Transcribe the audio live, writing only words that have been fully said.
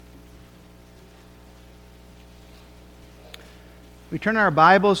We turn our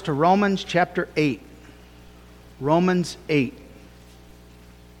Bibles to Romans chapter 8. Romans 8.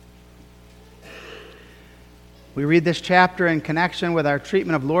 We read this chapter in connection with our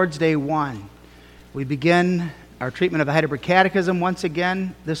treatment of Lord's Day 1. We begin our treatment of the Heidelberg Catechism once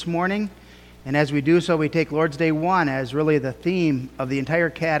again this morning. And as we do so, we take Lord's Day 1 as really the theme of the entire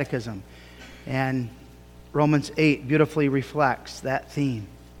Catechism. And Romans 8 beautifully reflects that theme.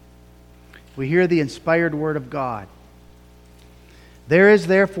 We hear the inspired Word of God. There is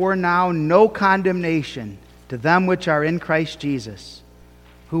therefore now no condemnation to them which are in Christ Jesus,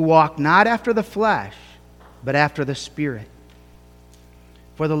 who walk not after the flesh, but after the Spirit.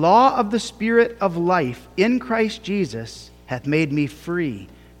 For the law of the Spirit of life in Christ Jesus hath made me free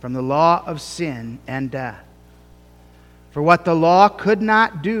from the law of sin and death. For what the law could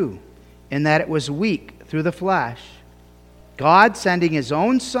not do, in that it was weak through the flesh, God sending His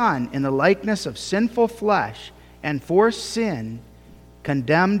own Son in the likeness of sinful flesh, and for sin,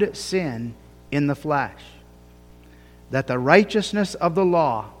 condemned sin in the flesh, that the righteousness of the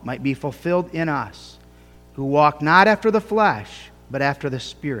law might be fulfilled in us, who walk not after the flesh, but after the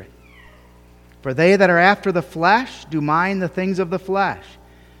Spirit. For they that are after the flesh do mind the things of the flesh,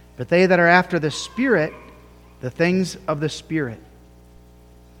 but they that are after the Spirit, the things of the Spirit.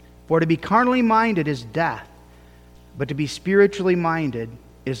 For to be carnally minded is death, but to be spiritually minded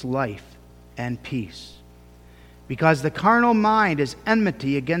is life and peace. Because the carnal mind is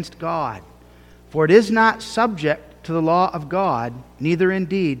enmity against God, for it is not subject to the law of God, neither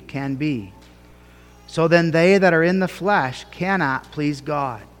indeed can be. So then they that are in the flesh cannot please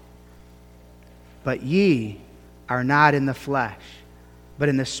God. But ye are not in the flesh, but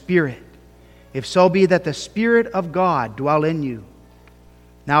in the Spirit, if so be that the Spirit of God dwell in you.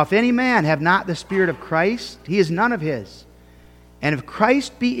 Now if any man have not the Spirit of Christ, he is none of his. And if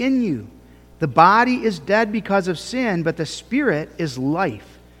Christ be in you, the body is dead because of sin, but the Spirit is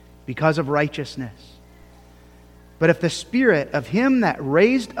life because of righteousness. But if the Spirit of Him that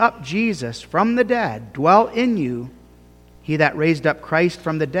raised up Jesus from the dead dwell in you, He that raised up Christ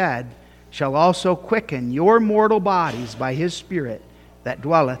from the dead shall also quicken your mortal bodies by His Spirit that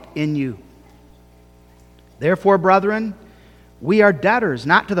dwelleth in you. Therefore, brethren, we are debtors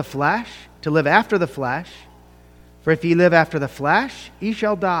not to the flesh, to live after the flesh. For if ye live after the flesh, ye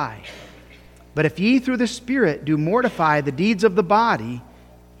shall die. But if ye through the Spirit do mortify the deeds of the body,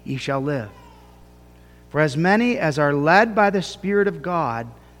 ye shall live. For as many as are led by the Spirit of God,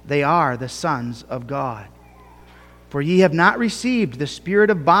 they are the sons of God. For ye have not received the spirit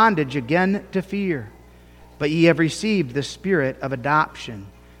of bondage again to fear, but ye have received the Spirit of adoption,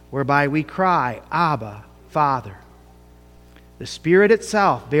 whereby we cry, Abba, Father. The Spirit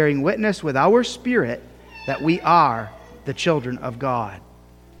itself bearing witness with our spirit that we are the children of God.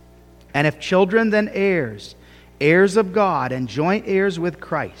 And if children, then heirs, heirs of God, and joint heirs with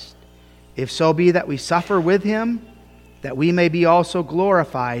Christ, if so be that we suffer with Him, that we may be also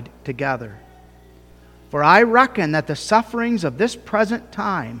glorified together. For I reckon that the sufferings of this present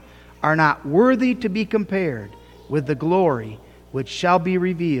time are not worthy to be compared with the glory which shall be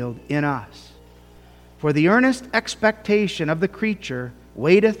revealed in us. For the earnest expectation of the creature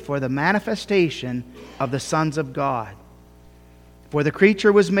waiteth for the manifestation of the sons of God. For the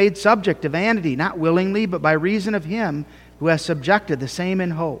creature was made subject to vanity, not willingly, but by reason of Him who has subjected the same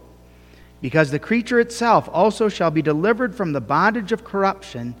in hope. Because the creature itself also shall be delivered from the bondage of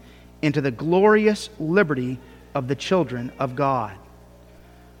corruption into the glorious liberty of the children of God.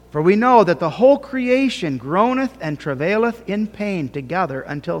 For we know that the whole creation groaneth and travaileth in pain together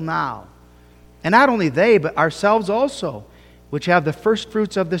until now. And not only they, but ourselves also, which have the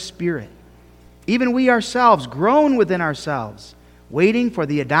firstfruits of the Spirit. Even we ourselves groan within ourselves, waiting for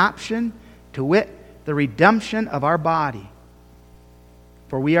the adoption, to wit, the redemption of our body.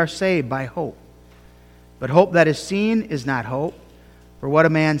 For we are saved by hope. But hope that is seen is not hope. For what a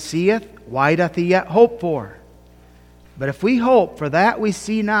man seeth, why doth he yet hope for? But if we hope for that we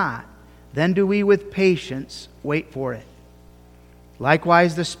see not, then do we with patience wait for it.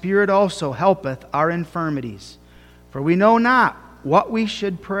 Likewise the Spirit also helpeth our infirmities. For we know not what we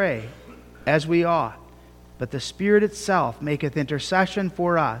should pray as we ought, but the Spirit itself maketh intercession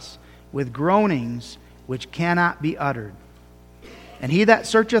for us with groanings which cannot be uttered. And He that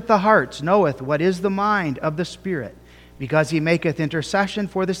searcheth the hearts knoweth what is the mind of the Spirit, because He maketh intercession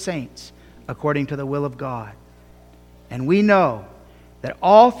for the saints according to the will of God. And we know that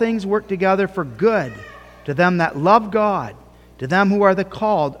all things work together for good to them that love God, to them who are the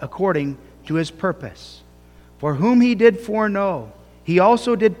called according to His purpose. For whom He did foreknow, He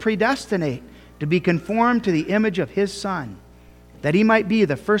also did predestinate to be conformed to the image of His Son, that He might be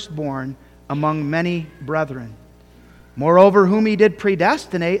the firstborn among many brethren. Moreover, whom he did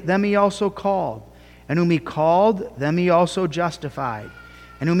predestinate, them he also called. And whom he called, them he also justified.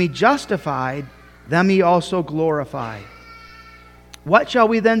 And whom he justified, them he also glorified. What shall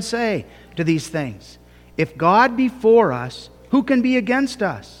we then say to these things? If God be for us, who can be against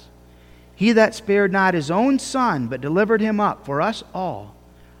us? He that spared not his own Son, but delivered him up for us all,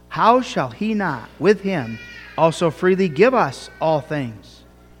 how shall he not with him also freely give us all things?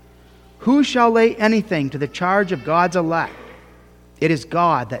 Who shall lay anything to the charge of God's elect? It is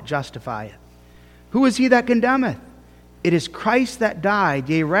God that justifieth. Who is he that condemneth? It is Christ that died,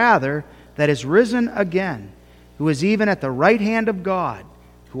 yea rather, that is risen again, who is even at the right hand of God,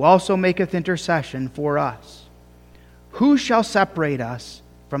 who also maketh intercession for us. Who shall separate us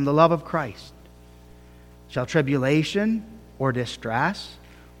from the love of Christ? Shall tribulation, or distress,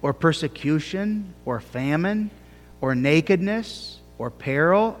 or persecution, or famine, or nakedness, or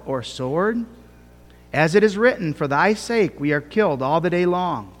peril, or sword? As it is written, for thy sake we are killed all the day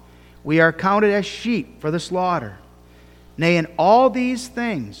long. We are counted as sheep for the slaughter. Nay, in all these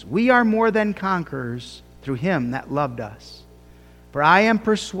things we are more than conquerors through him that loved us. For I am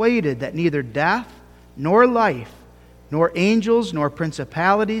persuaded that neither death, nor life, nor angels, nor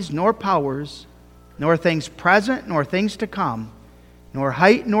principalities, nor powers, nor things present, nor things to come, nor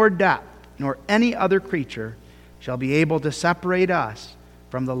height, nor depth, nor any other creature shall be able to separate us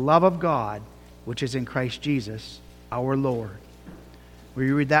from the love of God, which is in Christ Jesus, our Lord. Will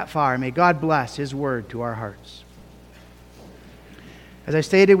you read that far? May God bless his word to our hearts. As I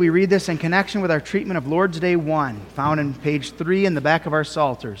stated, we read this in connection with our treatment of Lord's Day 1, found in page 3 in the back of our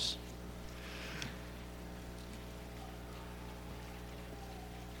Psalters.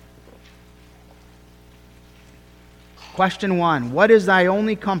 Question 1. What is thy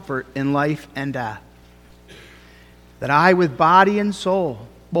only comfort in life and death? That I with body and soul,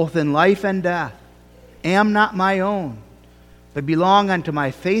 both in life and death, am not my own, but belong unto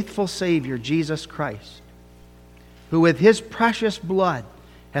my faithful Savior, Jesus Christ, who with his precious blood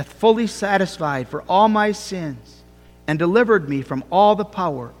hath fully satisfied for all my sins and delivered me from all the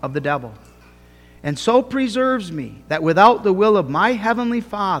power of the devil, and so preserves me that without the will of my heavenly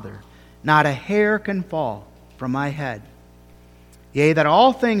Father not a hair can fall from my head. Yea, that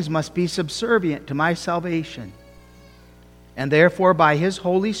all things must be subservient to my salvation, and therefore by his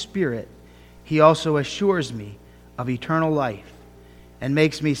Holy Spirit he also assures me of eternal life, and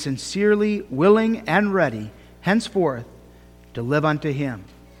makes me sincerely willing and ready henceforth to live unto him.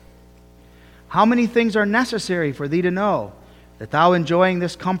 How many things are necessary for thee to know, that thou enjoying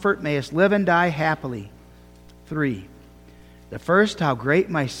this comfort mayest live and die happily? 3. The first, how great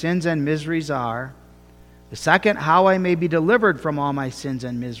my sins and miseries are. The second, how I may be delivered from all my sins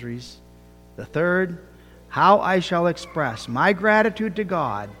and miseries. The third, how I shall express my gratitude to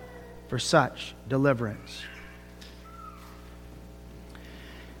God for such deliverance.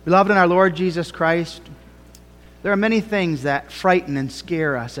 Beloved in our Lord Jesus Christ, there are many things that frighten and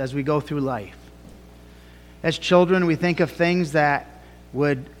scare us as we go through life. As children, we think of things that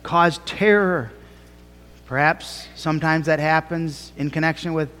would cause terror. Perhaps sometimes that happens in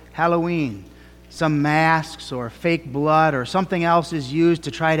connection with Halloween. Some masks or fake blood or something else is used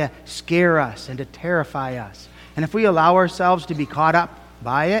to try to scare us and to terrify us. And if we allow ourselves to be caught up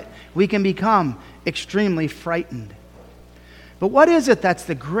by it, we can become extremely frightened. But what is it that's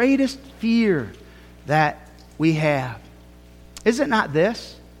the greatest fear that we have? Is it not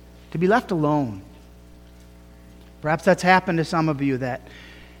this? To be left alone. Perhaps that's happened to some of you, that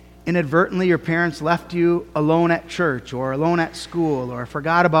inadvertently your parents left you alone at church or alone at school, or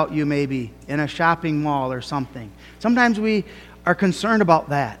forgot about you maybe in a shopping mall or something. Sometimes we are concerned about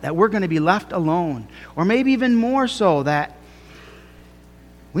that we're going to be left alone. Or maybe even more so, that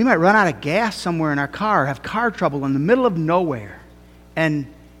we might run out of gas somewhere in our car, have car trouble in the middle of nowhere. And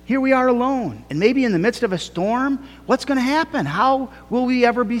here we are alone. And maybe in the midst of a storm, what's going to happen? How will we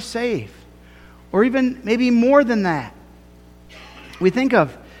ever be safe? Or even maybe more than that. We think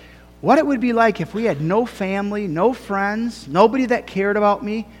of what it would be like if we had no family, no friends, nobody that cared about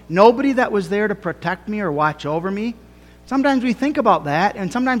me, nobody that was there to protect me or watch over me. Sometimes we think about that,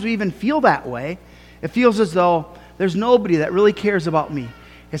 and sometimes we even feel that way. It feels as though there's nobody that really cares about me.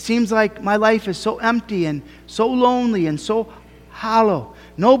 It seems like my life is so empty and so lonely and so hollow.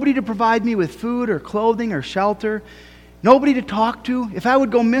 Nobody to provide me with food or clothing or shelter. Nobody to talk to. If I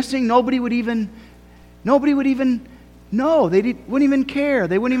would go missing, nobody would even know. They wouldn't even care.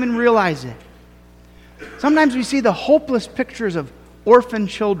 They wouldn't even realize it. Sometimes we see the hopeless pictures of orphan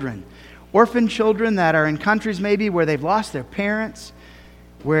children. Orphan children that are in countries maybe where they've lost their parents,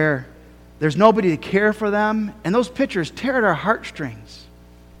 where there's nobody to care for them. And those pictures tear at our heartstrings.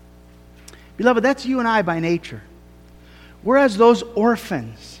 Beloved, that's you and I by nature. We're as those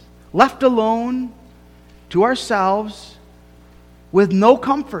orphans, left alone to ourselves with no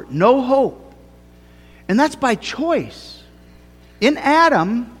comfort, no hope. And that's by choice. In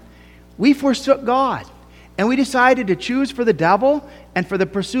Adam, we forsook God, and we decided to choose for the devil and for the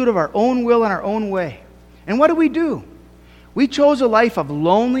pursuit of our own will and our own way. And what do? We chose a life of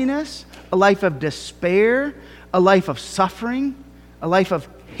loneliness, a life of despair, a life of suffering, a life of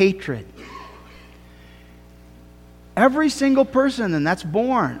hatred. Every single person that's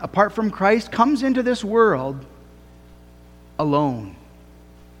born apart from Christ comes into this world alone.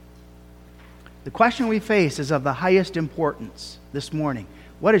 The question we face is of the highest importance this morning.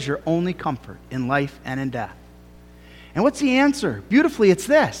 What is your only comfort in life and in death? And what's the answer? Beautifully, it's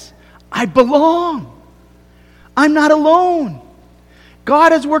this: I belong. I'm not alone.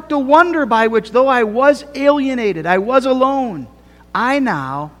 God has worked a wonder by which, though I was alienated, I was alone, I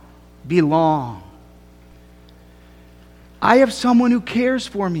now belong. I have someone who cares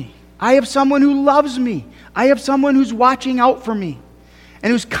for me. I have someone who loves me. I have someone who's watching out for me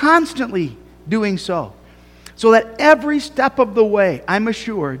and who's constantly doing so. So that every step of the way, I'm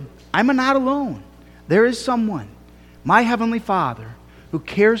assured, I'm not alone. There is someone, my Heavenly Father, who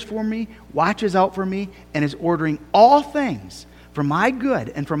cares for me, watches out for me, and is ordering all things for my good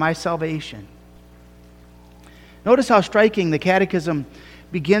and for my salvation. Notice how striking the Catechism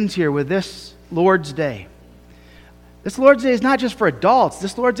begins here with this Lord's Day. This Lord's Day is not just for adults.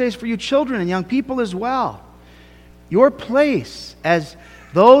 This Lord's Day is for you children and young people as well. Your place as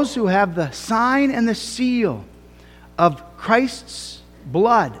those who have the sign and the seal of Christ's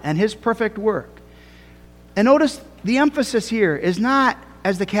blood and His perfect work. And notice the emphasis here is not,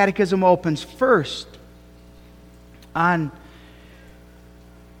 as the Catechism opens, first on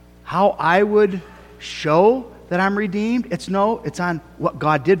how I would show that I'm redeemed. It's on what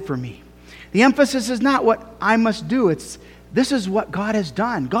God did for me. The emphasis is not what I must do. This is what God has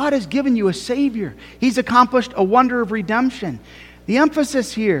done. God has given you a Savior. He's accomplished a wonder of redemption. The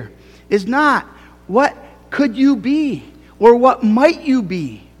emphasis here is not what could you be or what might you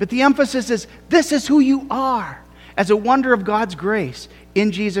be, but the emphasis is this is who you are as a wonder of God's grace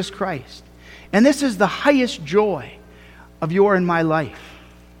in Jesus Christ. And this is the highest joy of your and my life.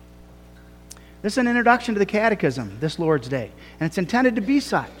 This is an introduction to the Catechism, this Lord's Day, and it's intended to be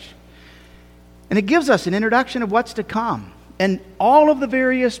such. And it gives us an introduction of what's to come. And all of the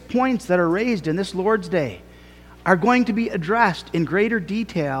various points that are raised in this Lord's Day are going to be addressed in greater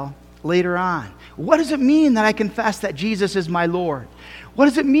detail later on. What does it mean that I confess that Jesus is my Lord? What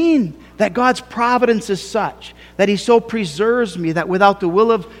does it mean that God's providence is such that He so preserves me that without the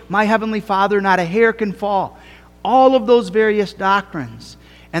will of my Heavenly Father not a hair can fall? All of those various doctrines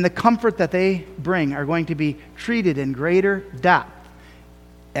and the comfort that they bring are going to be treated in greater depth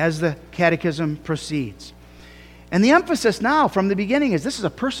as the Catechism proceeds. And the emphasis now from the beginning is this is a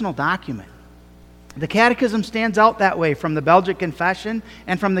personal document. The Catechism stands out that way from the Belgic Confession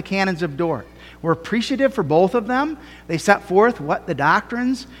and from the Canons of Dort. We're appreciative for both of them. They set forth what the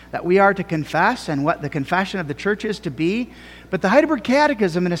doctrines that we are to confess and what the confession of the church is to be. But the Heidelberg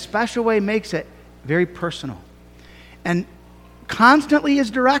Catechism in a special way makes it very personal and constantly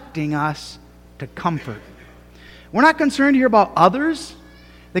is directing us to comfort. We're not concerned here about others.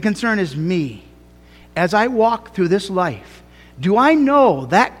 The concern is me. As I walk through this life, do I know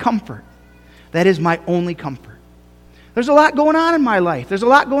that comfort that is my only comfort? There's a lot going on in my life. There's a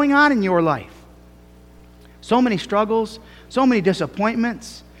lot going on in your life. So many struggles, so many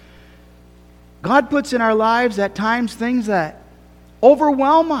disappointments. God puts in our lives at times things that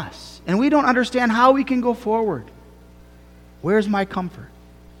overwhelm us, and we don't understand how we can go forward. Where's my comfort?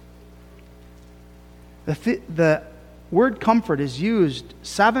 The word comfort is used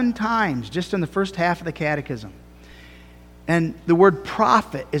 7 times just in the first half of the Catechism. And the word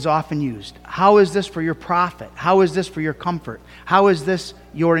profit is often used. How is this for your profit? How is this for your comfort? How is this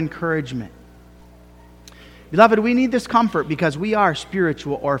your encouragement? Beloved, we need this comfort because we are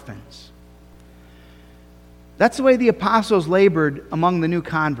spiritual orphans. That's the way the apostles labored among the new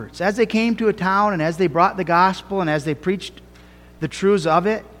converts. As they came to a town and as they brought the gospel and as they preached the truths of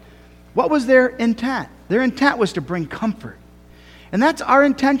it, what was their intent? Their intent was to bring comfort. And that's our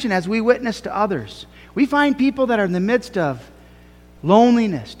intention as we witness to others. We find people that are in the midst of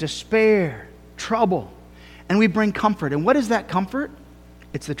loneliness, despair, trouble, and we bring comfort. And what is that comfort?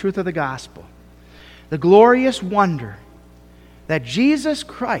 It's the truth of the gospel. The glorious wonder that Jesus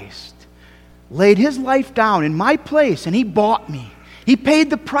Christ laid His life down in my place and He bought me. He paid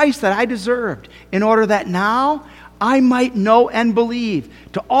the price that I deserved in order that now I might know and believe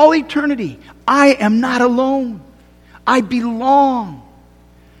to all eternity I am not alone. I belong.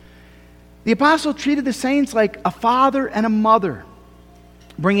 The apostle treated the saints like a father and a mother,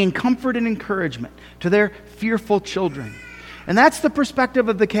 bringing comfort and encouragement to their fearful children. And that's the perspective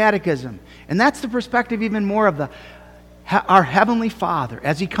of the catechism. And that's the perspective even more of our Heavenly Father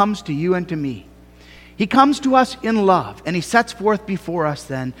as He comes to you and to me. He comes to us in love, and He sets forth before us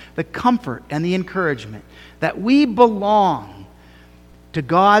then the comfort and the encouragement that we belong to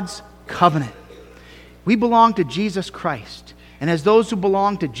God's covenant. We belong to Jesus Christ. And as those who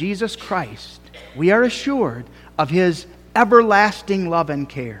belong to Jesus Christ, we are assured of His everlasting love and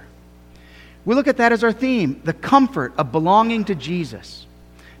care. We look at that as our theme, the comfort of belonging to Jesus.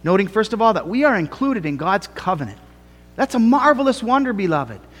 Noting, first of all, that we are included in God's covenant. That's a marvelous wonder,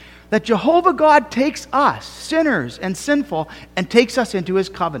 beloved, that Jehovah God takes us, sinners and sinful, and takes us into His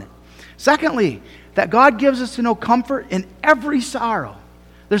covenant. Secondly, that God gives us to know comfort in every sorrow.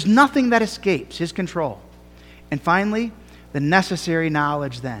 There's nothing that escapes His control. And finally, the necessary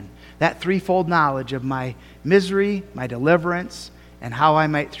knowledge then, that threefold knowledge of my misery, my deliverance, and how I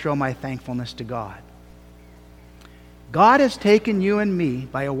might show my thankfulness to God. God has taken you and me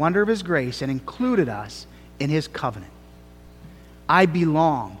by a wonder of His grace and included us in His covenant. I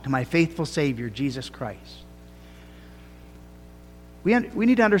belong to my faithful Savior, Jesus Christ. We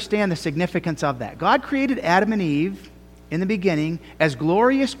need to understand the significance of that. God created Adam and Eve in the beginning as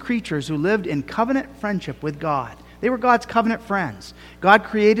glorious creatures who lived in covenant friendship with God. They were God's covenant friends. God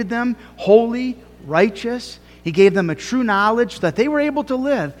created them holy, righteous. He gave them a true knowledge that they were able to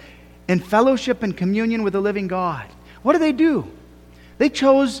live in fellowship and communion with the living God. What do? They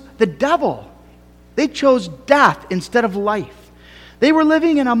chose the devil. They chose death instead of life. They were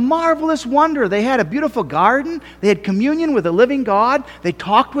living in a marvelous wonder. They had a beautiful garden. They had communion with the living God. They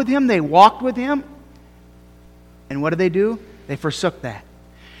talked with Him. They walked with Him. And what do? They forsook that.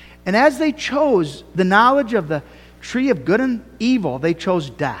 And as they chose the knowledge of the tree of good and evil, they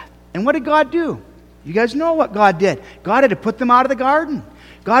chose death. And what did God do? You guys know what God did. God had to put them out of the garden.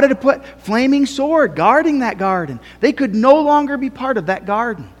 God had to put flaming sword guarding that garden. They could no longer be part of that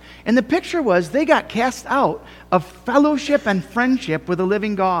garden. And the picture was they got cast out of fellowship and friendship with the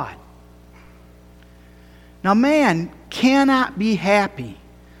living God. Now man cannot be happy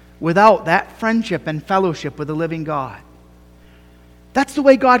without that friendship and fellowship with the living God. That's the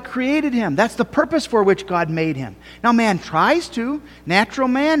way God created him. That's the purpose for which God made him. Now man tries to, natural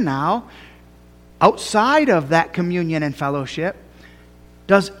man now, outside of that communion and fellowship,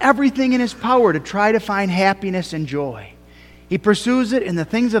 does everything in his power to try to find happiness and joy. He pursues it in the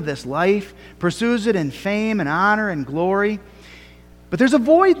things of this life, pursues it in fame and honor and glory. But there's a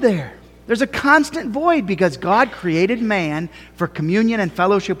void there. There's a constant void because God created man for communion and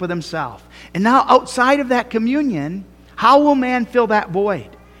fellowship with Himself. And now outside of that communion, how will man fill that void?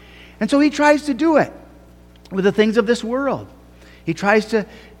 And so he tries to do it with the things of this world. He tries to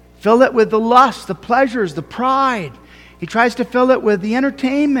fill it with the lust, the pleasures, the pride. He tries to fill it with the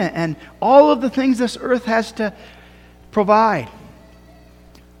entertainment and all of the things this earth has to provide.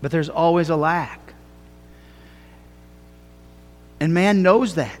 But there's always a lack. And man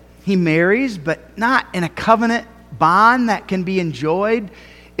knows that. He marries, but not in a covenant bond that can be enjoyed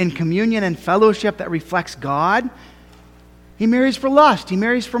in communion and fellowship that reflects God. He marries for lust. He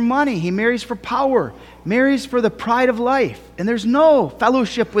marries for money. He marries for power. Marries for the pride of life. And there's no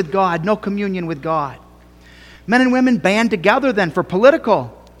fellowship with God, no communion with God. Men and women band together then for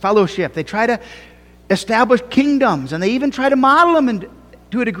political fellowship. They try to establish kingdoms, and they even try to model them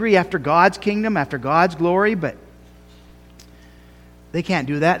to a degree after God's kingdom, after God's glory, but they can't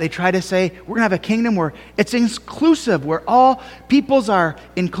do that. They try to say, we're going to have a kingdom where it's inclusive, where all peoples are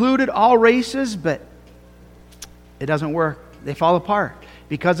included, all races, but it doesn't work. They fall apart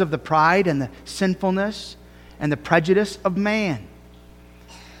because of the pride and the sinfulness and the prejudice of man.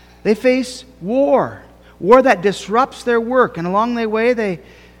 They face war that disrupts their work, and along the way they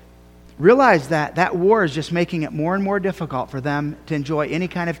realize that that war is just making it more and more difficult for them to enjoy any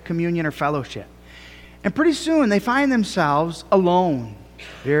kind of communion or fellowship. And pretty soon they find themselves alone,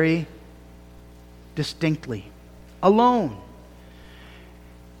 very distinctly, alone.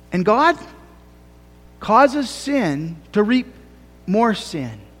 And God causes sin to reap more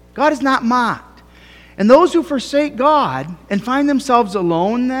sin. God is not mocked. And those who forsake God and find themselves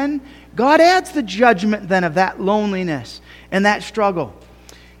alone then, God adds the judgment then of that loneliness and that struggle.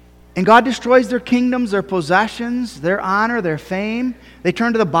 And God destroys their kingdoms, their possessions, their honor, their fame. They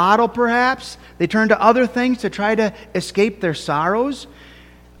turn to the bottle perhaps. They turn to other things to try to escape their sorrows.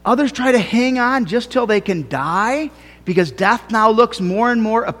 Others try to hang on just till they can die because death now looks more and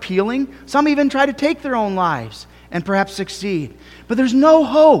more appealing. Some even try to take their own lives and perhaps succeed. But there's no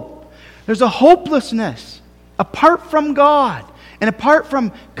hope. There's a hopelessness apart from God. And apart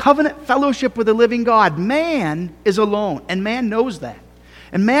from covenant fellowship with the living God, man is alone. And man knows that.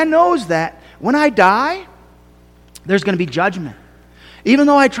 And man knows that when I die, there's going to be judgment. Even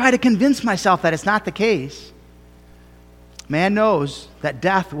though I try to convince myself that it's not the case, man knows that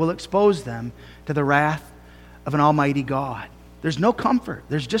death will expose them to the wrath of an almighty God. There's no comfort.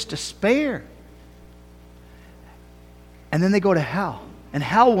 There's just despair. And then they go to hell. And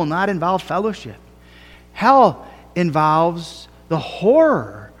hell will not involve fellowship. Hell involves the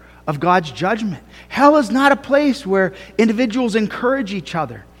horror of God's judgment. Hell is not a place where individuals encourage each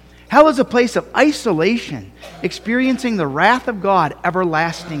other. Hell is a place of isolation, experiencing the wrath of God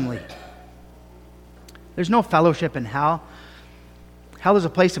everlastingly. There's no fellowship in hell. Hell is a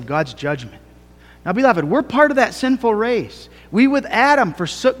place of God's judgment. Now, beloved, we're part of that sinful race. We with Adam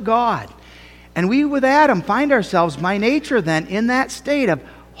forsook God. And we with Adam find ourselves by nature then in that state of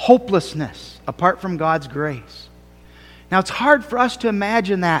hopelessness apart from God's grace. Now, it's hard for us to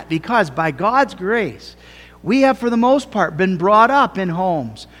imagine that because by God's grace, we have for the most part been brought up in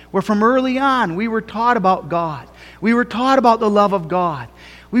homes where from early on we were taught about God. We were taught about the love of God.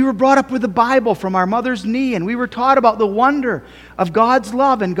 We were brought up with the Bible from our mother's knee, and we were taught about the wonder of God's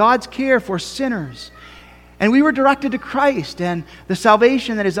love and God's care for sinners. And we were directed to Christ and the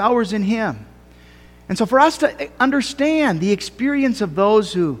salvation that is ours in Him. And so for us to understand the experience of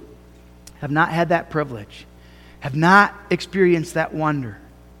those who have not had that privilege, have not experienced that wonder,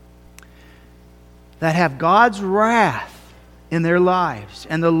 that have God's wrath in their lives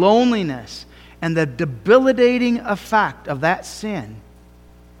and the loneliness and the debilitating effect of that sin,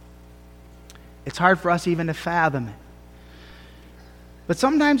 it's hard for us even to fathom it. But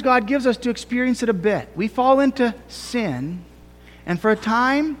sometimes God gives us to experience it a bit. We fall into sin, and for a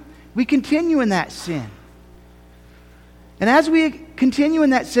time, we continue in that sin. And as we continue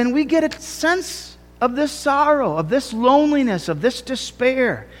in that sin, we get a sense of this sorrow, of this loneliness, of this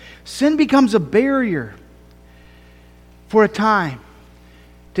despair. Sin becomes a barrier for a time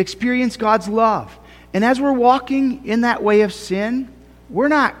to experience God's love. And as we're walking in that way of sin, we're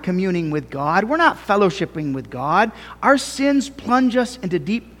not communing with God. We're not fellowshipping with God. Our sins plunge us into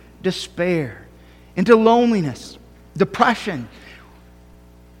deep despair, into loneliness, depression.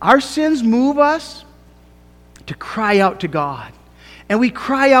 Our sins move us to cry out to God. And we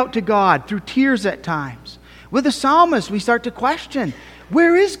cry out to God through tears at times. With the psalmist, we start to question,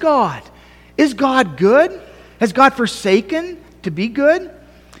 where is God? Is God good? Has God forsaken to be good?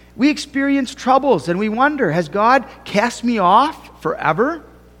 We experience troubles and we wonder, has God cast me off forever?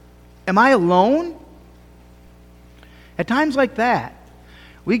 Am I alone? At times like that,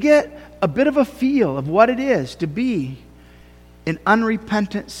 we get a bit of a feel of what it is to be in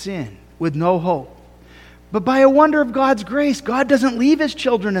unrepentant sin with no hope. But by a wonder of God's grace, God doesn't leave His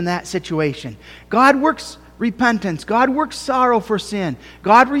children in that situation. God works repentance. God works sorrow for sin.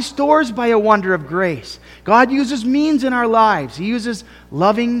 God restores by a wonder of grace. God uses means in our lives. He uses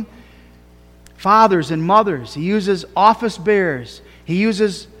loving fathers and mothers. He uses office bearers. He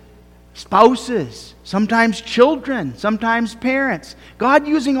uses spouses, sometimes children, sometimes parents. God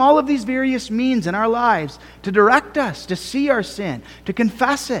using all of these various means in our lives to direct us, to see our sin, to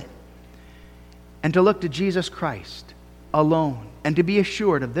confess it, and to look to Jesus Christ alone, and to be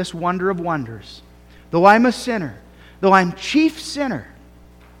assured of this wonder of wonders. Though I'm a sinner, though I'm chief sinner,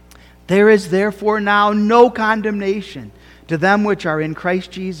 there is therefore now no condemnation to them which are in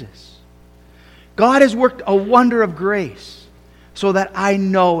Christ Jesus. God has worked a wonder of grace so that I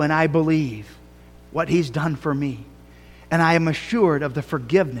know and I believe what He's done for me. And I am assured of the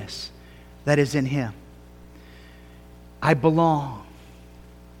forgiveness that is in Him. I belong.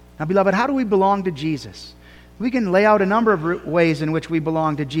 Now, beloved, how do we belong to Jesus? We can lay out a number of ways in which we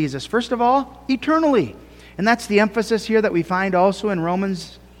belong to Jesus. First of all, eternally. And that's the emphasis here that we find also in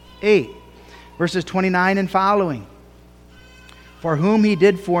Romans 8, verses 29 and following. For whom He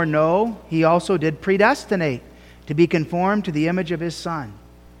did foreknow, He also did predestinate to be conformed to the image of His Son,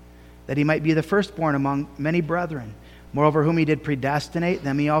 that He might be the firstborn among many brethren. Moreover, whom He did predestinate,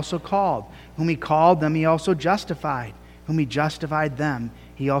 them He also called. Whom He called, them He also justified. Whom He justified, them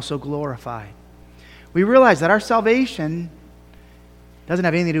He also glorified. We realize that our salvation doesn't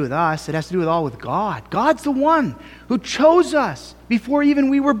have anything to do with us. It has to do with God. God's the one who chose us before even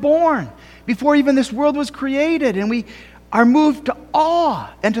we were born, before even this world was created, and we are moved to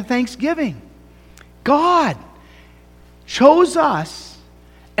awe and to thanksgiving. God chose us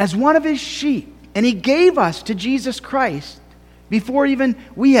as one of His sheep, and He gave us to Jesus Christ before even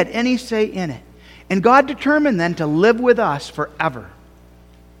we had any say in it. And God determined then to live with us forever.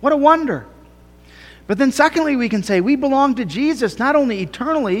 What a wonder. But then secondly, we can say we belong to Jesus not only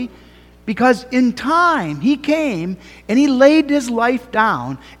eternally Because in time, He came and He laid His life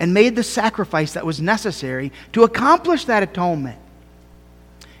down and made the sacrifice that was necessary to accomplish that atonement.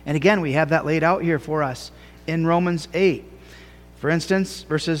 And again, we have that laid out here for us in Romans 8. For instance,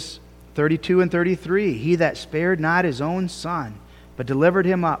 verses 32 and 33, He that spared not His own Son, but delivered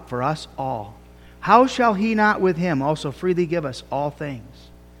Him up for us all, how shall He not with Him also freely give us all things?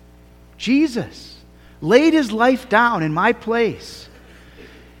 Jesus laid His life down in my place.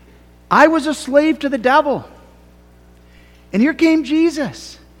 I was a slave to the devil. And here came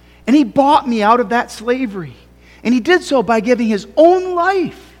Jesus. And He bought me out of that slavery. And He did so by giving His own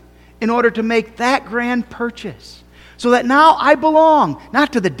life in order to make that grand purchase. So that now I belong,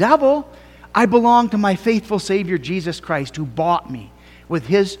 not to the devil, I belong to my faithful Savior Jesus Christ, who bought me with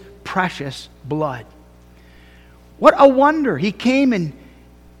His precious blood. What a wonder. He came in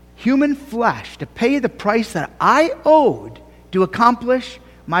human flesh to pay the price that I owed to accomplish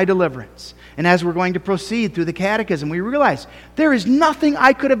my deliverance. And as we're going to proceed through the catechism, we realize there is nothing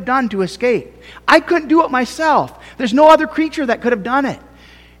I could have done to escape. I couldn't do it myself. There's no other creature that could have done it.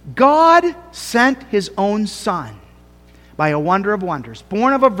 God sent His own Son by a wonder of wonders,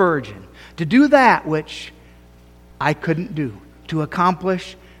 born of a virgin, to do that which I couldn't do, to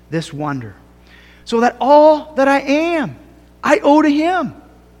accomplish this wonder. So that all that I am, I owe to Him.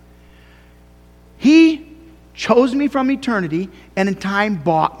 He chose me from eternity and in time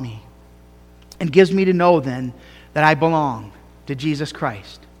bought me and gives me to know then that I belong to Jesus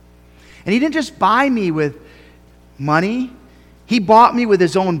Christ. And He didn't just buy me with money. He bought me with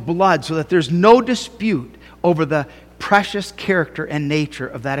His own blood so that there's no dispute over the precious character and nature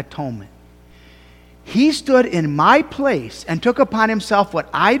of that atonement. He stood in my place and took upon Himself what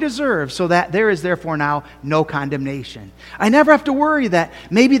I deserve, so that there is therefore now no condemnation. I never have to worry that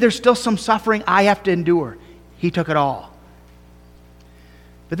maybe there's still some suffering I have to endure. He took it all.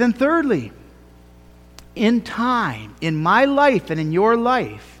 But then thirdly, in time, in my life and in your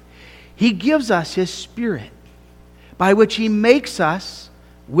life, He gives us His Spirit, by which He makes us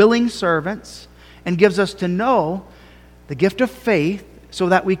willing servants and gives us to know the gift of faith so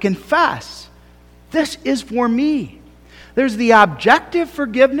that we confess, this is for me. There's the objective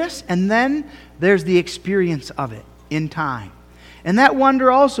forgiveness, and then there's the experience of it in time. And that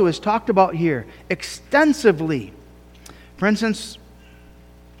wonder also is talked about here extensively. For instance,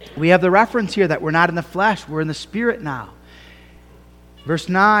 we have the reference here that we're not in the flesh, we're in the Spirit now. Verse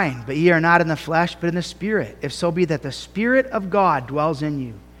 9, but ye are not in the flesh, but in the Spirit, if so be that the Spirit of God dwells in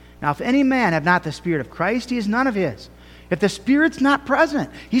you. Now, if any man have not the Spirit of Christ, he is none of His. If the Spirit's not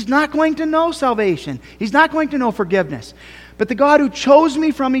present, he's not going to know salvation. He's not going to know forgiveness. But the God who chose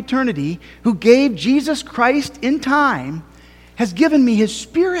me from eternity, who gave Jesus Christ in time, has given me His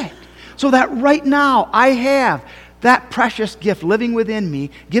Spirit. So that right now I have that precious gift living within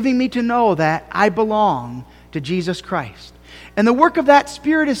me, giving me to know that I belong to Jesus Christ. And the work of that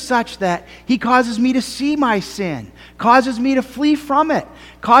Spirit is such that He causes me to see my sin, causes me to flee from it,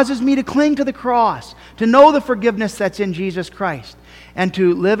 causes me to cling to the cross, to know the forgiveness that's in Jesus Christ, and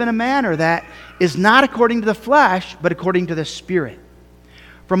to live in a manner that is not according to the flesh, but according to the Spirit.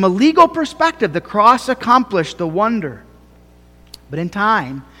 From a legal perspective, the cross accomplished the wonder. But in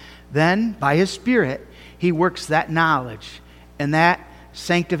time, then, by His Spirit, He works that knowledge and that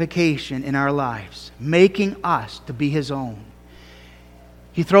sanctification in our lives, making us to be His own.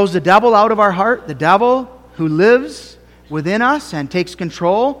 He throws the devil out of our heart, the devil who lives within us and takes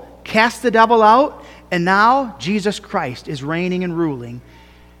control, casts the devil out, and now Jesus Christ is reigning and ruling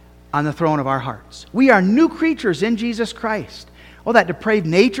on the throne of our hearts. We are new creatures in Jesus Christ. Oh, that depraved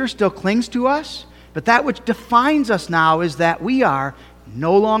nature still clings to us, but that which defines us now is that we are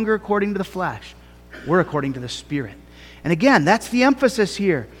no longer according to the flesh. We're according to the Spirit. And again, that's the emphasis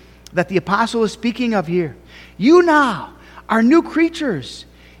here that the apostle is speaking of here. You now are new creatures.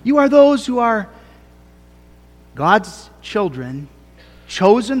 You are those who are God's children,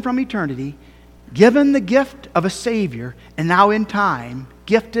 chosen from eternity, given the gift of a Savior, and now in time,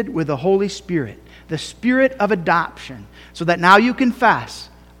 gifted with the Holy Spirit, the Spirit of adoption, so that now you confess,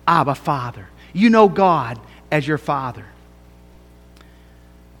 Abba, Father. You know God as your Father.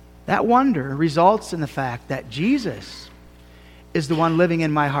 That wonder results in the fact that Jesus is the one living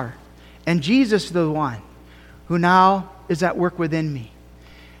in my heart. And Jesus is the one who now is at work within me.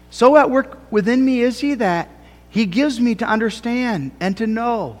 So at work within me is He that He gives me to understand and to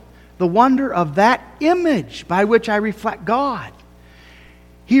know the wonder of that image by which I reflect God.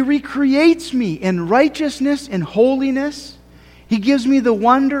 He recreates me in righteousness and holiness. He gives me the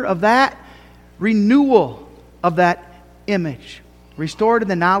wonder of that renewal of that image, restored in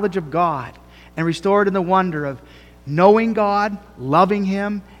the knowledge of God and restored in the wonder of knowing God, loving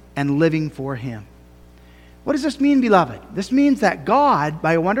Him, and living for Him. What does this mean, beloved? This means that God,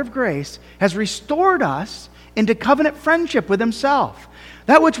 by a wonder of grace, has restored us into covenant friendship with Himself.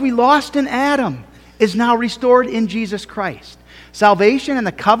 That which we lost in Adam is now restored in Jesus Christ. Salvation and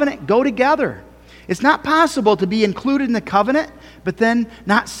the covenant go together. It's not possible to be included in the covenant, but then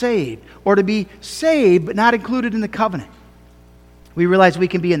not saved, or to be saved, but not included in the covenant. We realize we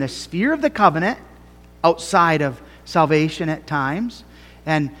can be in the sphere of the covenant, outside of salvation at times,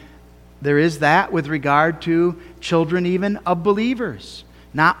 and there is that with regard to children even of believers.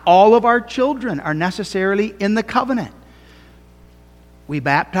 Not all of our children are necessarily in the covenant. We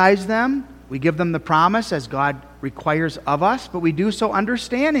baptize them, we give them the promise as God requires of us, but we do so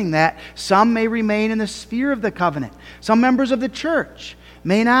understanding that some may remain in the sphere of the covenant. Some members of the church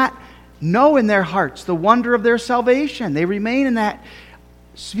may not know in their hearts the wonder of their salvation. They remain in that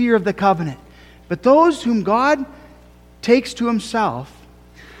sphere of the covenant. But those whom God takes to Himself,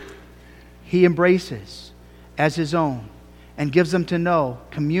 He embraces as His own and gives them to know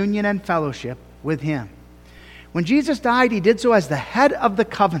communion and fellowship with Him. When Jesus died, He did so as the head of the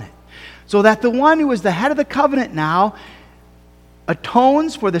covenant, so that the one who is the head of the covenant now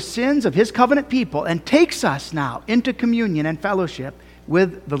atones for the sins of His covenant people and takes us now into communion and fellowship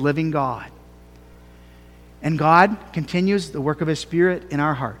with the living God. And God continues the work of His Spirit in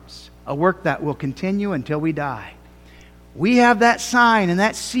our hearts, a work that will continue until we die. We have that sign and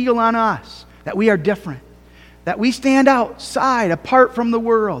that seal on us that we are different, that we stand outside, apart from the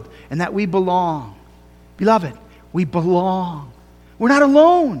world, and that we belong. Beloved, we belong. We're not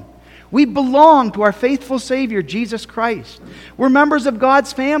alone. We belong to our faithful Savior, Jesus Christ. We're members of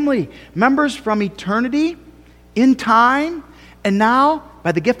God's family, members from eternity, in time, and now,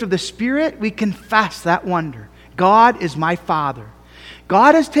 by the gift of the Spirit, we confess that wonder. God is my Father.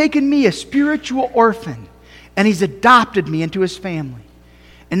 God has taken me, a spiritual orphan, and He's adopted me into His family.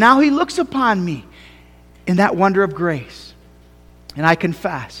 And now He looks upon me in that wonder of grace. And I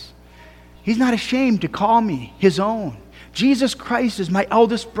confess, He's not ashamed to call me His own. Jesus Christ is my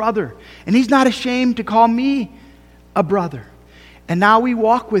eldest brother, and He's not ashamed to call me a brother. And now we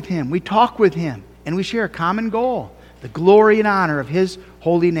walk with Him, we talk with Him, and we share a common goal, the glory and honor of His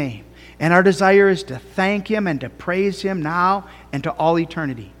holy name. And our desire is to thank Him and to praise Him now and to all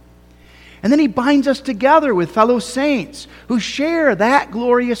eternity. And then He binds us together with fellow saints who share that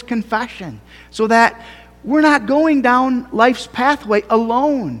glorious confession, so that we're not going down life's pathway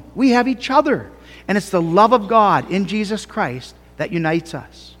alone. We have each other. And it's the love of God in Jesus Christ that unites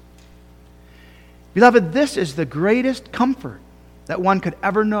us. Beloved, this is the greatest comfort that one could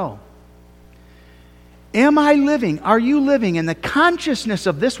ever know. Am I living, are you living in the consciousness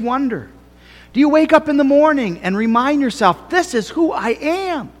of this wonder? Do you wake up in the morning and remind yourself, this is who I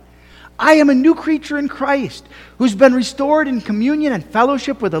am? I am a new creature in Christ who's been restored in communion and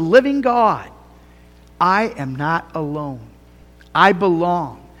fellowship with a living God. I am not alone. I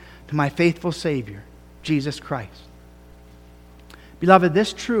belong to my faithful Savior, Jesus Christ. Beloved,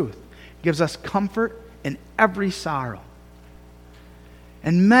 this truth gives us comfort in every sorrow.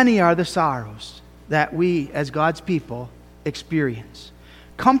 And many are the sorrows that we, as God's people, experience.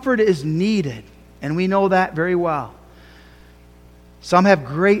 Comfort is needed, and we know that very well. Some have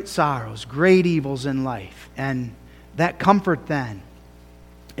great sorrows, great evils in life, and that comfort then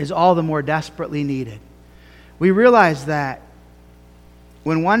is all the more desperately needed. We realize that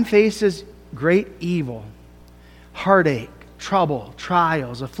when one faces great evil, heartache, trouble,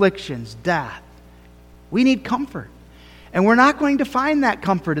 trials, afflictions, death, we need comfort. And we're not going to find that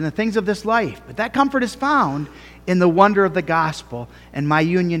comfort in the things of this life, but that comfort is found in the wonder of the gospel and my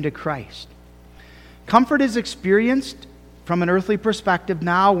union to Christ. Comfort is experienced from an earthly perspective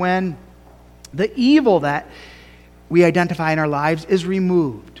now when the evil that we identify in our lives is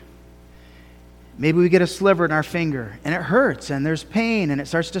removed. Maybe we get a sliver in our finger and it hurts and there's pain and it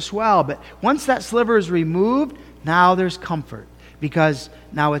starts to swell. But once that sliver is removed, now there's comfort because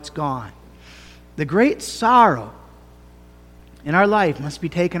now it's gone. The great sorrow in our life must be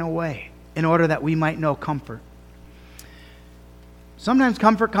taken away in order that we might know comfort. Sometimes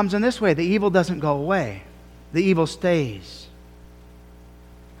comfort comes in this way. The evil doesn't go away. The evil stays.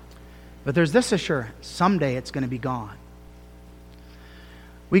 But there's this assurance. Someday it's going to be gone.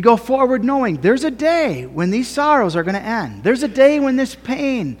 We go forward knowing there's a day when these sorrows are going to end. There's a day when this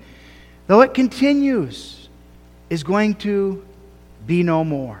pain, though it continues, is going to be no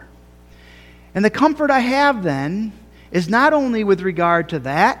more. And the comfort I have then is not only with regard to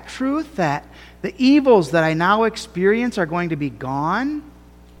that truth, that the evils that I now experience are going to be gone,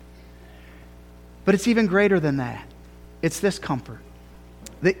 but it's even greater than that. It's this comfort.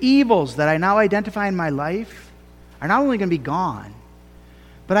 The evils that I now identify in my life are not only going to be gone,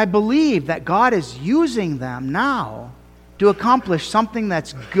 But I believe that God is using them now to accomplish something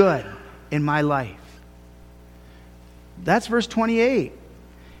that's good in my life. That's verse 28.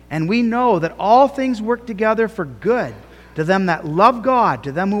 And we know that all things work together for good to them that love God,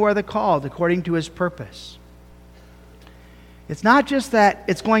 to them who are the called according to His purpose. It's not just that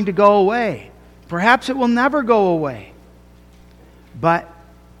it's going to go away. Perhaps it will never go away. But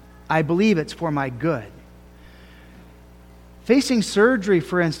I believe it's for my good. Facing surgery,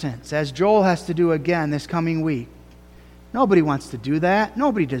 for instance, as Joel has to do again this coming week. Nobody wants to do that.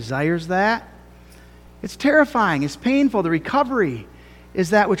 Nobody desires that. It's terrifying. It's painful. The recovery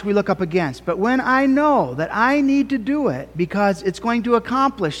is that which we look up against. But when I know that I need to do it because it's going to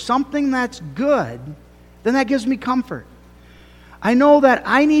accomplish something that's good, then that gives me comfort. I know that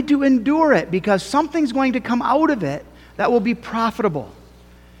I need to endure it because something's going to come out of it that will be profitable.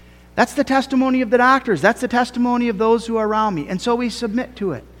 That's the testimony of the doctors. That's the testimony of those who are around me. And so we submit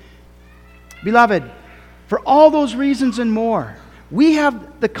to it. Beloved, for all those reasons and more, we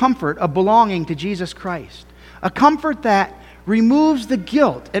have the comfort of belonging to Jesus Christ. A comfort that removes the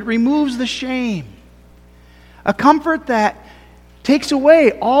guilt. It removes the shame. A comfort that takes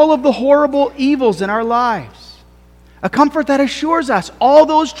away all of the horrible evils in our lives. A comfort that assures us all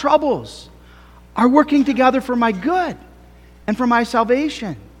those troubles are working together for my good and for my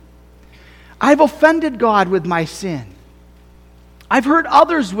salvation. I've offended God with my sin. I've hurt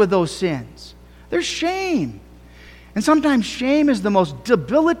others with those sins. There's shame. And sometimes shame is the most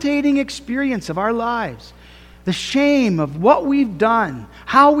debilitating experience of our lives. The shame of what we've done,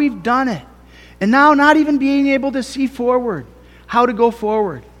 how we've done it, and now not even being able to see forward, how to go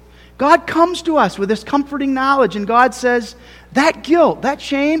forward. God comes to us with this comforting knowledge, and God says, that guilt, that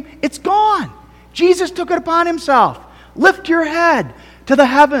shame, it's gone. Jesus took it upon Himself. Lift your head to the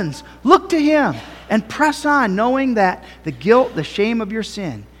heavens. Look to Him and press on, knowing that the guilt, the shame of your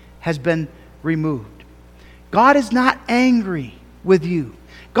sin has been removed. God is not angry with you.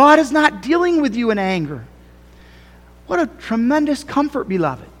 God is not dealing with you in anger. What a tremendous comfort,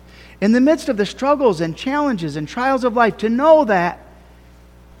 beloved, in the midst of the struggles and challenges and trials of life, to know that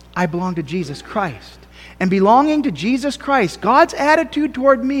I belong to Jesus Christ. And belonging to Jesus Christ, God's attitude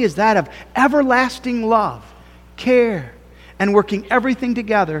toward me is that of everlasting love, care, and working everything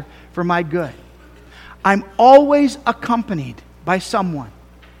together for my good. I'm always accompanied by someone.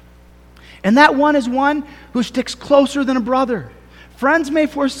 And that one is one who sticks closer than a brother. Friends may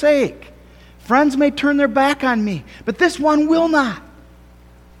forsake. Friends may turn their back on me. But this one will not.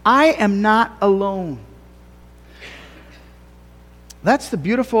 I am not alone. That's the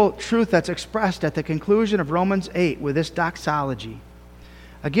beautiful truth that's expressed at the conclusion of Romans 8 with this doxology.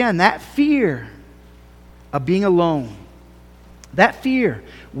 Again, that fear of being alone, that fear,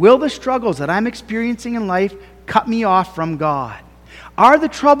 will the struggles that I'm experiencing in life cut me off from God? Are the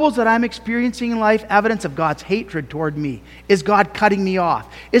troubles that I'm experiencing in life evidence of God's hatred toward me? Is God cutting me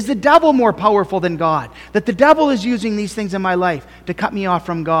off? Is the devil more powerful than God? That the devil is using these things in my life to cut me off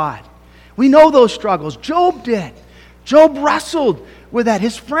from God? We know those struggles. Job did. Job wrestled with that.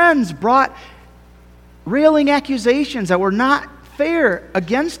 His friends brought railing accusations that were not fair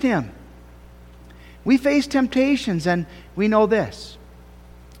against him. We face temptations, and we know this.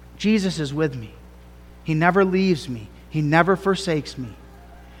 Jesus is with me. He never leaves me. He never forsakes me.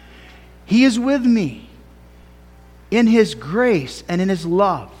 He is with me in His grace and in His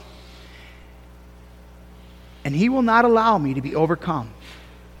love. And He will not allow me to be overcome.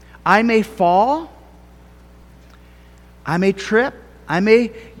 I may fall. I may trip. I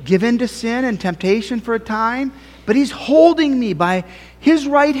may give in to sin and temptation for a time. But He's holding me by His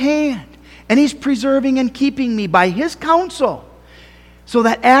right hand. And He's preserving and keeping me by His counsel, so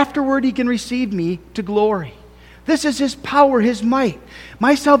that afterward He can receive me to glory. This is His power, His might.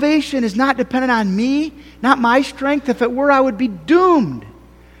 My salvation is not dependent on me, not my strength. If it were, I would be doomed.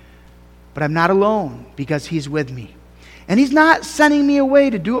 But I'm not alone because He's with me. And He's not sending me away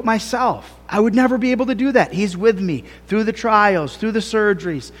to do it myself. I would never be able to do that. He's with me through the trials, through the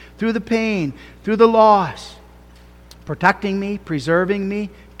surgeries, through the pain, through the loss, protecting me, preserving me,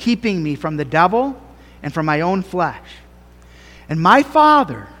 keeping me from the devil and from my own flesh. And my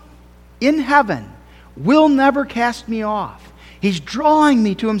Father in heaven will never cast me off. He's drawing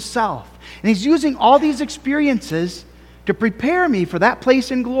me to Himself. And He's using all these experiences to prepare me for that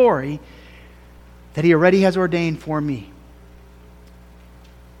place in glory that He already has ordained for me.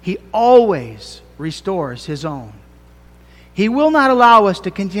 He always restores His own. He will not allow us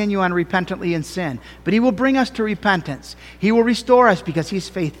to continue unrepentantly in sin, but He will bring us to repentance. He will restore us because He's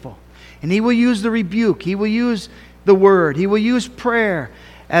faithful. And He will use the rebuke. He will use the word. He will use prayer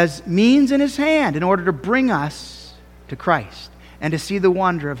as means in His hand in order to bring us to Christ and to see the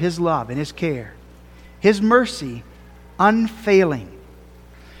wonder of His love and His care. His mercy, unfailing.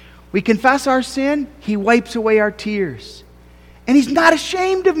 We confess our sin, He wipes away our tears. And He's not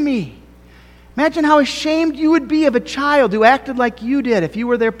ashamed of me. Imagine how ashamed you would be of a child who acted like you did if you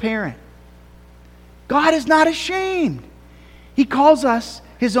were their parent. God is not ashamed. He calls us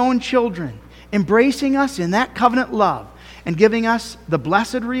His own children, embracing us in that covenant love and giving us the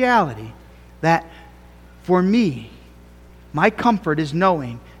blessed reality that for me, my comfort is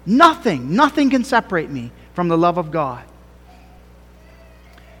knowing nothing can separate me from the love of God.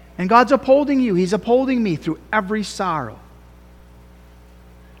 And God's upholding you. He's upholding me through every sorrow.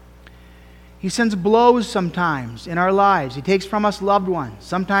 He sends blows sometimes in our lives. He takes from us loved ones.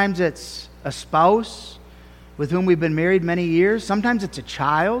 Sometimes it's a spouse with whom we've been married many years. Sometimes it's a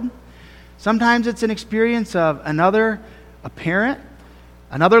child. Sometimes it's an experience of a parent,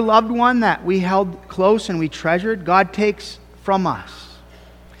 another loved one that we held close and we treasured. God takes from us.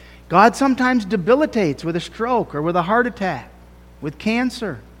 God sometimes debilitates with a stroke or with a heart attack, with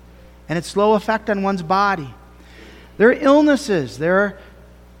cancer, and its slow effect on one's body. There are illnesses. There are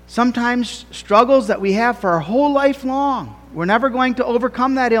sometimes struggles that we have for our whole life long. We're never going to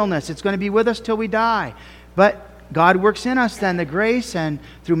overcome that illness. It's going to be with us till we die. But God works in us then the grace and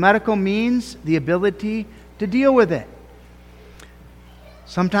through medical means the ability to deal with it.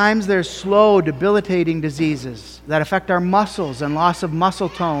 Sometimes there's slow, debilitating diseases that affect our muscles and loss of muscle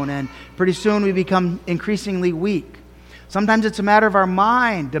tone, and pretty soon we become increasingly weak. Sometimes it's a matter of our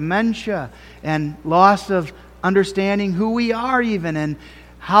mind, dementia, and loss of understanding who we are even and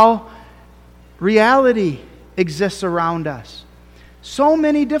how reality exists around us. So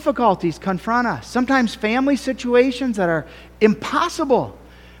many difficulties confront us. Sometimes family situations that are impossible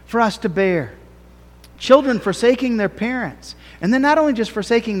for us to bear. Children forsaking their parents. And then not only just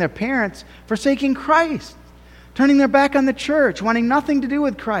forsaking their parents, forsaking Christ. Turning their back on the church, wanting nothing to do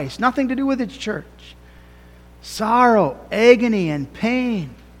with Christ, nothing to do with its church. Sorrow, agony, and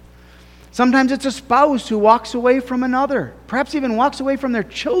pain. Sometimes it's a spouse who walks away from another, perhaps even walks away from their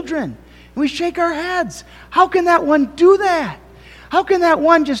children. And we shake our heads. How can that one do that? How can that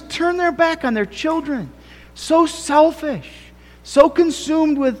one just turn their back on their children? So selfish, so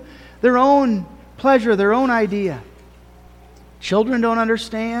consumed with their own pleasure, their own idea. Children don't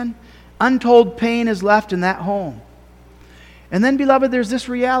understand. Untold pain is left in that home. And then, beloved, there's this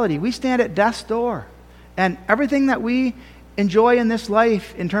reality. We stand at death's door. And everything that we enjoy in this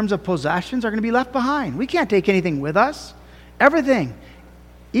life in terms of possessions are going to be left behind. We can't take anything with us. Everything,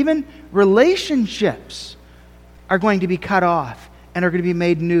 even relationships, are going to be cut off and are going to be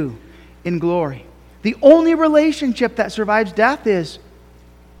made new in glory. The only relationship that survives death is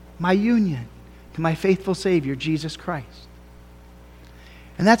my union to my faithful Savior, Jesus Christ.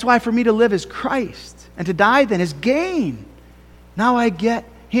 And that's why for me to live is Christ, and to die then is gain. Now I get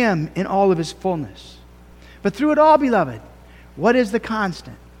Him in all of His fullness. But through it all, beloved, what is the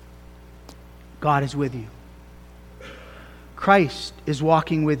constant? God is with you. Christ is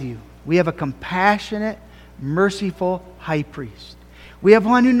walking with you. We have a compassionate, merciful high priest. We have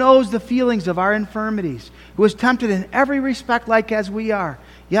one who knows the feelings of our infirmities, who is tempted in every respect like as we are,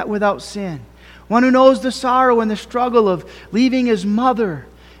 yet without sin. One who knows the sorrow and the struggle of leaving his mother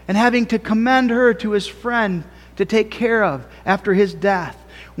and having to commend her to his friend to take care of after his death.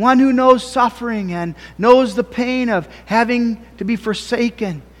 One who knows suffering and knows the pain of having to be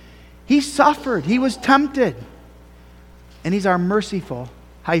forsaken. He suffered. He was tempted. And He's our merciful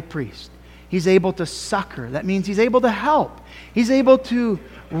high priest. He's able to succor. That means He's able to help. He's able to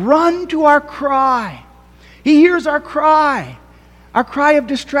run to our cry. He hears our cry of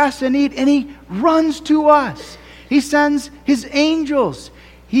distress and need, and He runs to us. He sends His angels.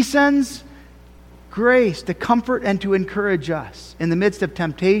 He sends grace to comfort and to encourage us in the midst of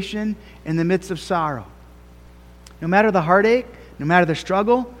temptation, in the midst of sorrow. No matter the heartache, no matter the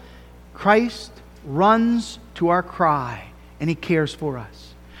struggle, Christ runs to our cry, and He cares for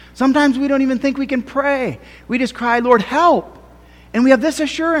us. Sometimes we don't even think we can pray. We just cry, Lord, help. And we have this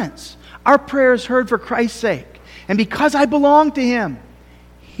assurance. Our prayer is heard for Christ's sake. And because I belong to Him,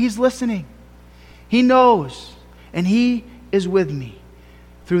 He's listening. He knows. And He is with me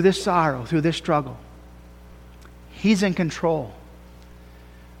through this sorrow, through this struggle. He's in control.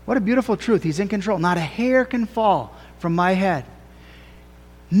 What a beautiful truth. He's in control. Not a hair can fall from my head.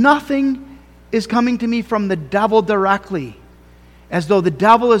 Nothing is coming to me from the devil directly, as though the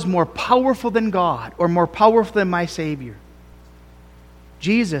devil is more powerful than God or more powerful than my Savior.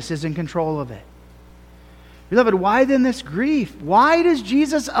 Jesus is in control of it. Beloved, why then this grief? Why does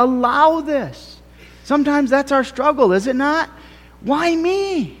Jesus allow this? Sometimes that's our struggle, is it not? Why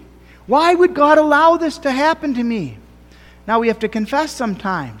me? Why would God allow this to happen to me? Now we have to confess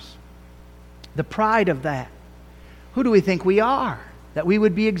sometimes the pride of that. Who do we think we are, that we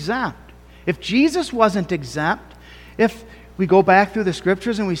would be exempt? If Jesus wasn't exempt, if we go back through the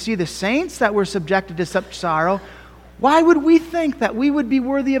Scriptures and we see the saints that were subjected to such sorrow, why would we think that we would be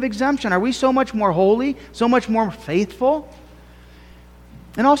worthy of exemption? Are we so much more holy, so much more faithful?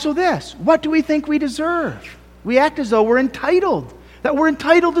 And also this, what do we think we deserve? We act as though we're entitled, that we're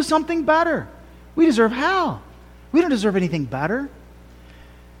entitled to something better. We deserve hell. We don't deserve anything better.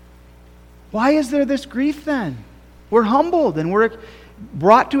 Why is there this grief then? We're humbled and we're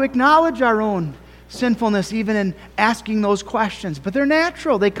brought to acknowledge our own sinfulness even in asking those questions. But they're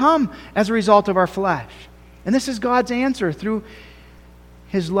natural. They come as a result of our flesh. And this is God's answer through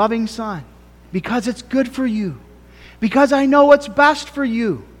His loving Son. Because it's good for you. Because I know what's best for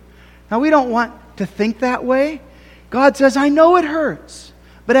you. Now we don't want to think that way. God says, I know it hurts.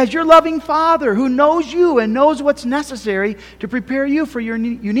 But as your loving Father who knows you and knows what's necessary to prepare you for your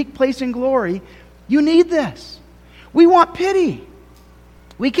unique place in glory, you need this. We want pity.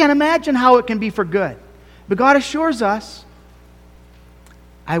 We can't imagine how it can be for good. But God assures us,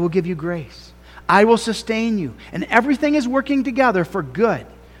 I will give you grace. I will sustain you. And everything is working together for good,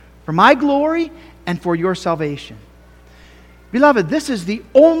 for my glory and for your salvation. Beloved, this is the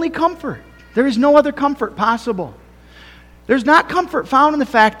only comfort. There is no other comfort possible. There's not comfort found in the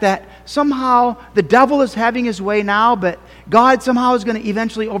fact that somehow the devil is having his way now, but God somehow is going to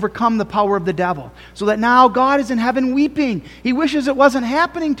eventually overcome the power of the devil. So that now God is in heaven weeping. He wishes it wasn't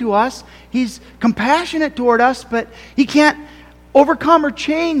happening to us. He's compassionate toward us, but He can't overcome or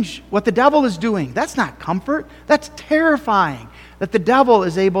change what the devil is doing. That's not comfort. That's terrifying. That the devil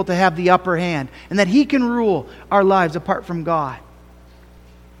is able to have the upper hand and that he can rule our lives apart from God.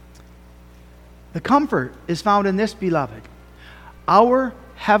 The comfort is found in this, beloved. Our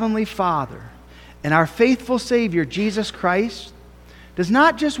Heavenly Father and our faithful Savior, Jesus Christ, does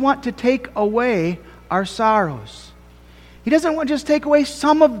not just want to take away our sorrows. He doesn't want to just take away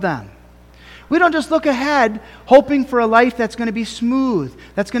some of them. We don't just look ahead hoping for a life that's going to be smooth,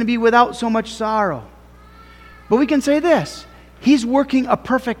 that's going to be without so much sorrow. But we can say this, He's working a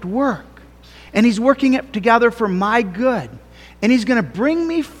perfect work, and He's working it together for my good, and He's going to bring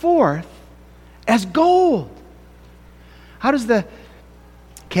me forth as gold. How does the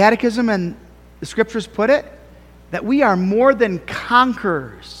Catechism and the Scriptures put it? That we are more than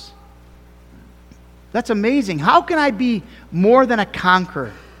conquerors. That's amazing. How can I be more than a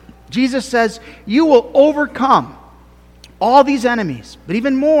conqueror? Jesus says, you will overcome all these enemies, but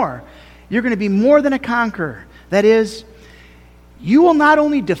even more, you're going to be more than a conqueror. That is, you will not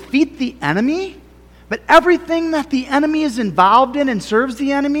only defeat the enemy, but everything that the enemy is involved in and serves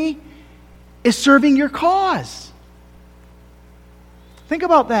the enemy is serving your cause. Think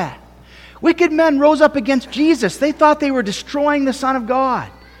about that. Wicked men rose up against Jesus. They thought they were destroying the Son of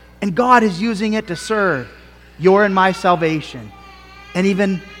God. And God is using it to serve your and my salvation. And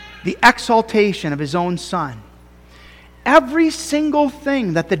even the exaltation of His own Son. Every single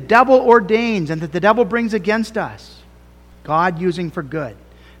thing that the devil ordains and that the devil brings against us, God using for good,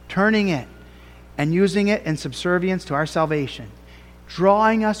 turning it and using it in subservience to our salvation,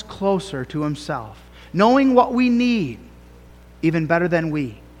 drawing us closer to Himself, knowing what we need even better than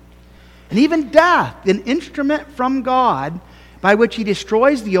we. And even death, an instrument from God by which He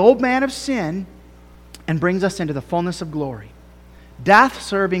destroys the old man of sin and brings us into the fullness of glory. Death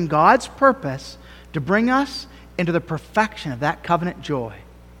serving God's purpose to bring us into the perfection of that covenant joy.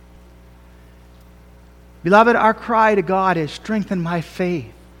 Beloved, our cry to God is, strengthen my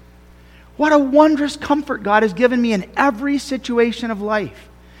faith. What a wondrous comfort God has given me in every situation of life.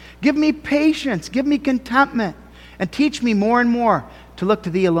 Give me patience, give me contentment, and teach me more and more to look to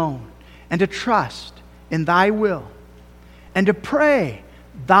Thee alone, and to trust in Thy will, and to pray,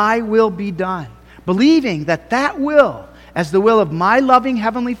 Thy will be done, believing that that will, as the will of my loving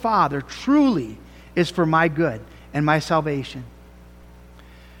Heavenly Father, truly is for my good and my salvation.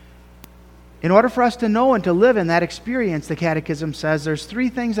 In order for us to know and to live in that experience, the Catechism says there's 3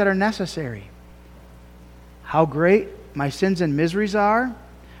 things that are necessary. How great my sins and miseries are,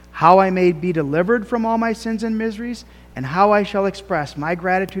 how I may be delivered from all my sins and miseries, and how I shall express my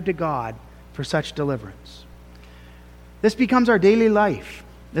gratitude to God for such deliverance. This becomes our daily life.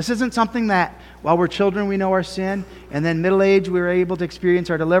 This isn't something that while we're children we know our sin, and then middle age we're able to experience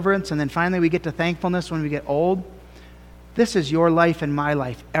our deliverance, and then finally we get to thankfulness when we get old. This is your life and my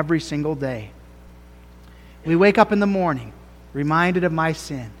life every single day. We wake up in the morning reminded of my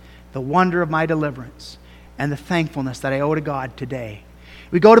sin, the wonder of my deliverance, and the thankfulness that I owe to God today.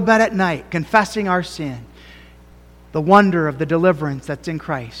 We go to bed at night confessing our sin, the wonder of the deliverance that's in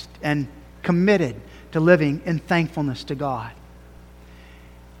Christ, and committed to living in thankfulness to God.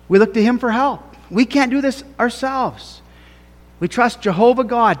 We look to Him for help. We can't do this ourselves. We trust Jehovah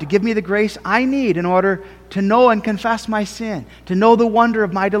God to give me the grace I need in order to know and confess my sin, to know the wonder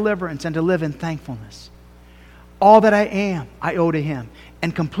of my deliverance, and to live in thankfulness. All that I am, I owe to Him,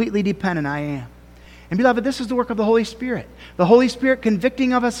 and completely dependent I am. And beloved, this is the work of the Holy Spirit. The Holy Spirit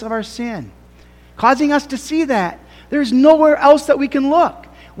convicting of us of our sin, causing us to see that there's nowhere else that we can look.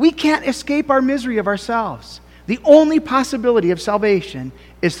 We can't escape our misery of ourselves. The only possibility of salvation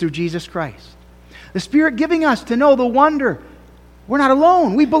is through Jesus Christ. The Spirit giving us to know the wonder. We're not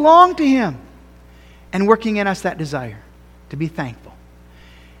alone. We belong to Him. And working in us that desire to be thankful.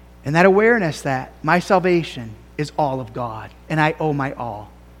 And that awareness that my salvation is all of God. And I owe my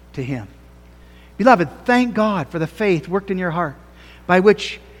all to Him. Beloved, thank God for the faith worked in your heart by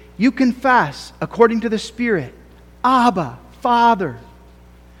which you confess, according to the Spirit, Abba, Father.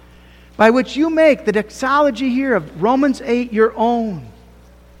 By which you make the doxology here of Romans 8 your own.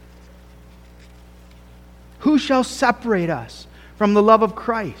 Who shall separate us from the love of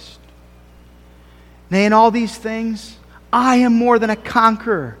Christ? Nay, in all these things, I am more than a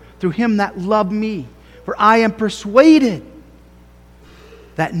conqueror through Him that loved me. For I am persuaded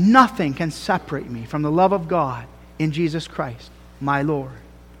that nothing can separate me from the love of God in Jesus Christ, my Lord.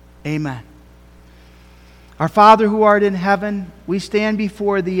 Amen. Our Father who art in heaven, we stand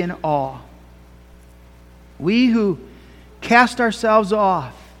before Thee in awe. We who cast ourselves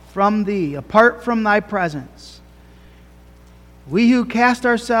off from Thee, apart from Thy presence. We who cast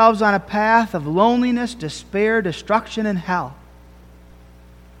ourselves on a path of loneliness, despair, destruction, and hell,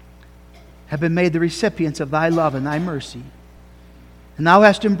 have been made the recipients of Thy love and Thy mercy. And Thou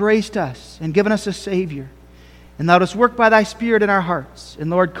hast embraced us and given us a Savior. And Thou dost work by Thy Spirit in our hearts. And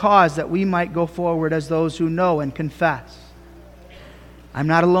Lord, cause that we might go forward as those who know and confess. I'm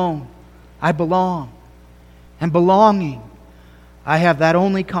not alone. I belong. And belonging, I have that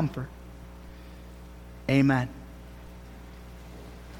only comfort. Amen.